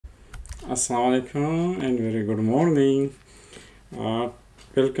Assalamu alaikum and very good morning. Uh,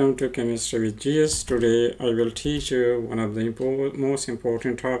 Welcome to Chemistry with GS. Today I will teach you one of the most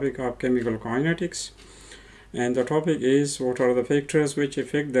important topic of chemical kinetics, and the topic is what are the factors which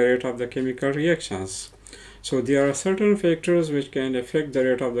affect the rate of the chemical reactions. So there are certain factors which can affect the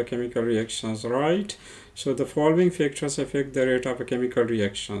rate of the chemical reactions, right? So the following factors affect the rate of chemical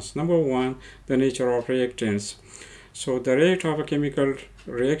reactions. Number one, the nature of reactants. So the rate of a chemical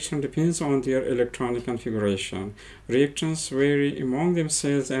reaction depends on their electronic configuration. Reactants vary among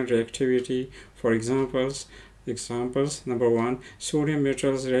themselves and reactivity. For examples, number one, sodium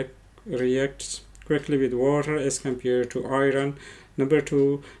metals reacts quickly with water as compared to iron. Number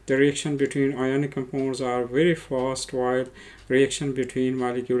two, the reaction between ionic compounds are very fast while reaction between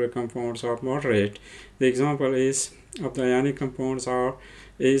molecular compounds are moderate. The example is of the ionic compounds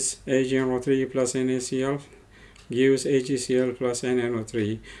is AgNO3 plus NaCl gives AgCl plus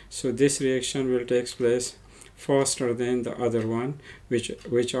NNO3. So this reaction will take place faster than the other one,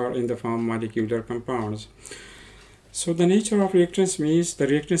 which are in the form molecular compounds. So the nature of reactants means the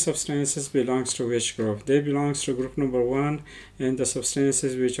reactant substances belongs to which group? They belongs to group number 1, and the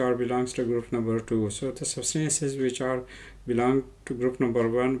substances which are belongs to group number 2. So the substances which are belong to group number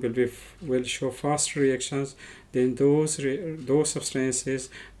 1 will show faster reactions than those substances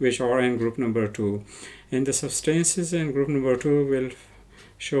which are in group number 2, and the substances in group number 2 will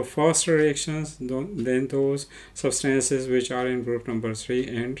show faster reactions than those substances which are in group number 3,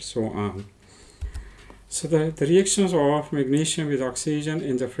 and so on. So the reactions of magnesium with oxygen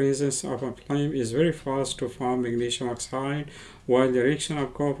in the presence of a flame is very fast to form magnesium oxide, while the reaction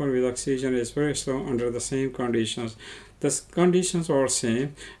of copper with oxygen is very slow under the same conditions. The conditions are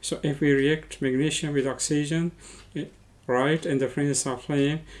same. So if we react magnesium with oxygen, right, in the presence of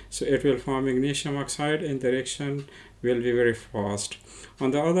flame, so it will form magnesium oxide and the reaction will be very fast.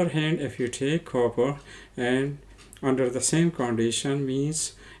 On the other hand, if you take copper and under the same condition,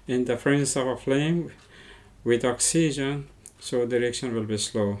 means in the presence of a flame with oxygen, so the reaction will be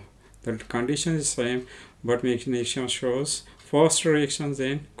slow. The condition is same, but magnesium shows faster reactions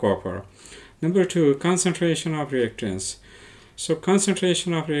than copper. Number 2, concentration of reactants. So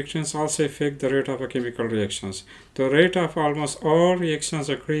concentration of reactants also affect the rate of chemical reactions. The rate of almost all reactions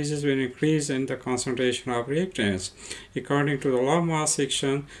increases when increase in the concentration of reactants. According to the law of mass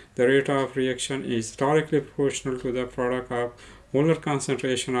action, the rate of reaction is directly proportional to the product of molar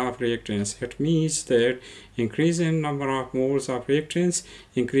concentration of reactants. It means that increase in number of moles of reactants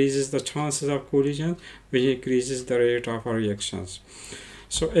increases the chances of collision, which increases the rate of reactions.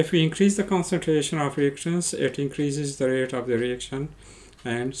 So if we increase the concentration of reactants, it increases the rate of the reaction,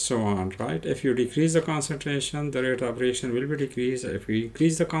 and so on, right? If you decrease the concentration, the rate of reaction will be decreased. If we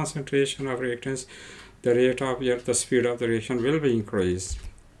increase the concentration of reactants, the speed of the reaction will be increased.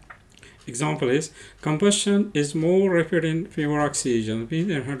 Example is combustion is more rapid in pure oxygen,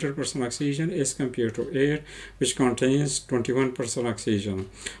 meaning 100% oxygen as compared to air, which contains 21% oxygen.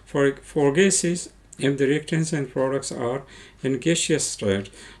 For gases, if the reactants and products are in gaseous state,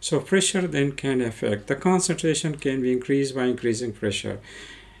 so pressure then can affect. The concentration can be increased by increasing pressure.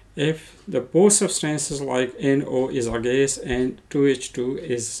 If the both substances like NO is a gas and 2H2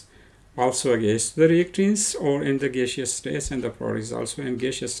 is also a gas, the reactants are in the gaseous state and the product is also in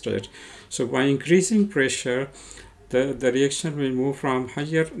gaseous state. So by increasing pressure, the reaction will move from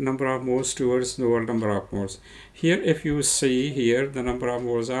higher number of moles towards lower number of moles. Here, if you see here, the number of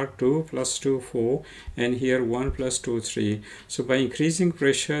moles are 2 plus 2, 4, and here 1 plus 2, 3. So by increasing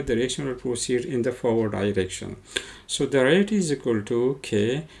pressure, the reaction will proceed in the forward direction. So the rate is equal to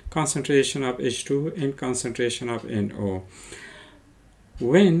K, concentration of H2 and concentration of NO.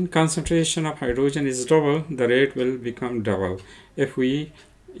 When concentration of hydrogen is double, the rate will become double. If we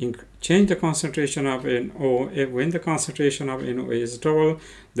change the concentration of NO, when the concentration of NO is double,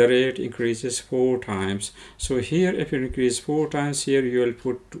 the rate increases 4 times. So here, if you increase 4 times, here you will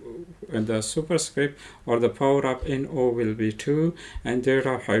put the superscript, or the power of NO will be 2 and that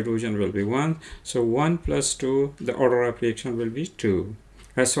of hydrogen will be 1. So 1 plus 2, the order of reaction will be 3.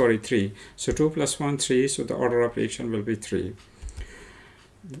 So 2 plus 1, 3, so the order of reaction will be 3.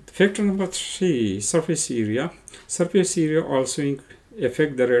 Factor number 3, surface area. Surface area also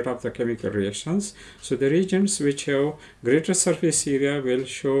affect the rate of the chemical reactions. So the reagents which have greater surface area will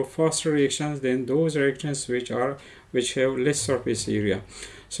show faster reactions than those reactants which have less surface area.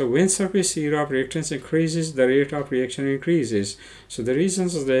 So when surface area of reactants increases, the rate of reaction increases. So the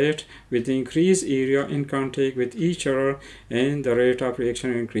reasons is that with the increased area in contact with each other, and the rate of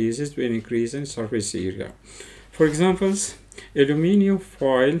reaction increases when increase in surface area. For examples, aluminium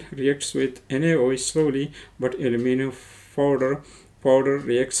foil reacts with NaOH slowly, but aluminium powder powder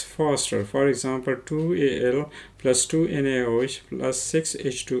reacts faster. For example, 2Al plus 2NaOH plus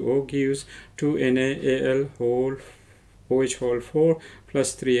 6H2O gives 2NaAl whole OH whole 4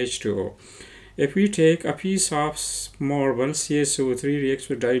 plus 3H2O. If we take a piece of marble, CaSO3 reacts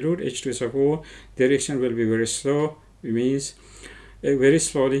with dilute H2SO4, the reaction will be very slow. It means very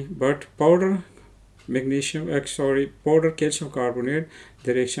slowly, but powder powder calcium carbonate,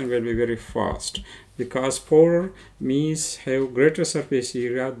 the reaction will be very fast, because powder means have greater surface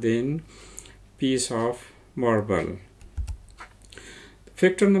area than piece of marble.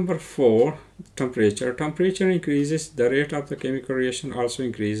 Factor number 4, temperature. Temperature increases, the rate of the chemical reaction also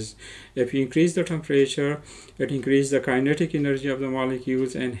increases. If you increase the temperature, it increases the kinetic energy of the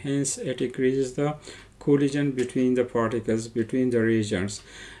molecules, and hence it increases the collision between the particles, between the regions.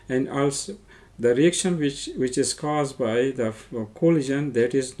 And also the reaction which is caused by the collision,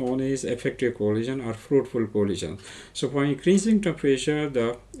 that is known as effective collision or fruitful collision. So by increasing temperature,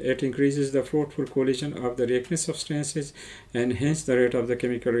 it increases the fruitful collision of the reactant substances, and hence the rate of the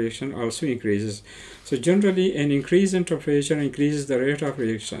chemical reaction also increases. So generally an increase in temperature increases the rate of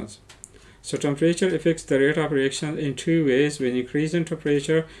reactions. So temperature affects the rate of reaction in two ways. When increase in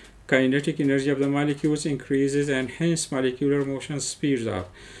temperature, kinetic energy of the molecules increases, and hence molecular motion speeds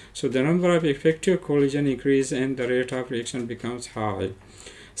up. So the number of effective collision increases and the rate of reaction becomes high.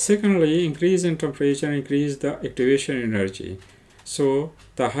 Secondly, increase in temperature increases the activation energy. So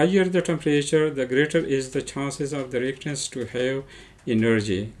the higher the temperature, the greater is the chances of the reactants to have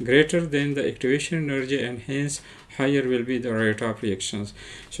energy greater than the activation energy, and hence higher will be the rate of reactions.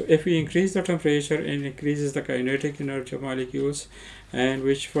 So if we increase the temperature, and increases the kinetic energy of molecules, and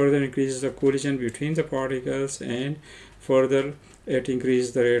which further increases the collision between the particles, and further it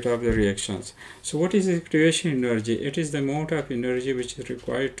increases the rate of the reactions. So what is activation energy? It is the amount of energy which is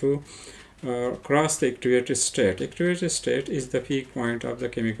required to cross the activated state. Activated state is the peak point of the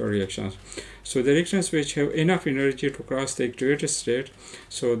chemical reactions. So the reactions which have enough energy to cross the activated state,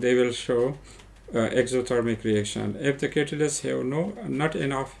 so they will show exothermic reaction. If the catalysts have not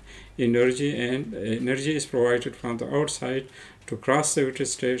enough energy, and energy is provided from the outside to cross the activated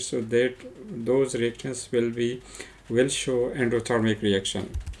state, so that those reactions will show endothermic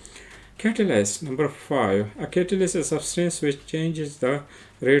reaction. Catalyst number 5. A catalyst is a substance which changes the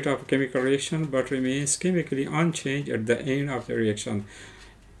rate of chemical reaction but remains chemically unchanged at the end of the reaction.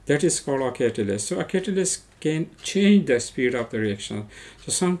 That is called a catalyst. So a catalyst can change the speed of the reaction.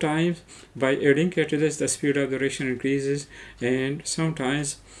 So sometimes by adding catalyst, the speed of the reaction increases, and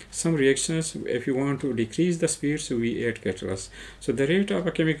sometimes some reactions, if you want to decrease the speed, so we add catalyst. So the rate of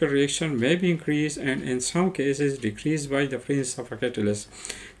a chemical reaction may be increased, and in some cases decreased by the presence of a catalyst.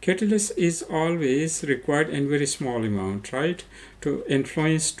 Catalyst is always required in very small amount, right, to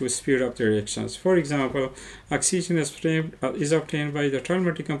influence to speed up the reactions. For example, oxygen is obtained by the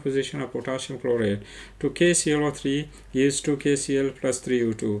thermal decomposition of potassium chloride to KClO3 gives 2KCl plus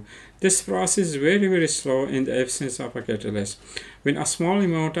 3O2. This process is very slow in the absence of a catalyst. When a small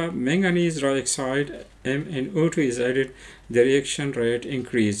amount of manganese dioxide MnO2 is added, the reaction rate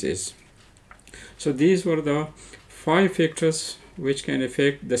increases. So these were the 5 factors which can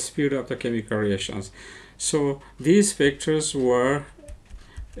affect the speed of the chemical reactions. So these factors were,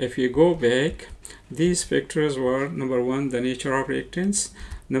 if you go back, these factors were: number 1, the nature of reactants;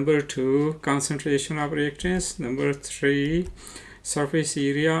 number 2, concentration of reactants; number 3, surface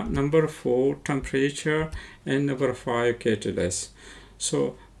area; number 4, temperature; and number 5, catalyst.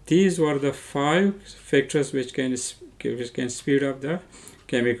 So these were the 5 factors which can speed up the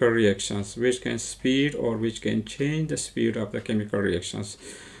chemical reactions, which can speed or which can change the speed of the chemical reactions.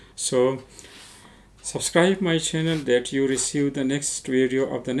 So subscribe my channel that you receive the next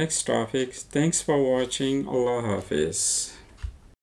video of the next topic. Thanks for watching. Allah Hafiz.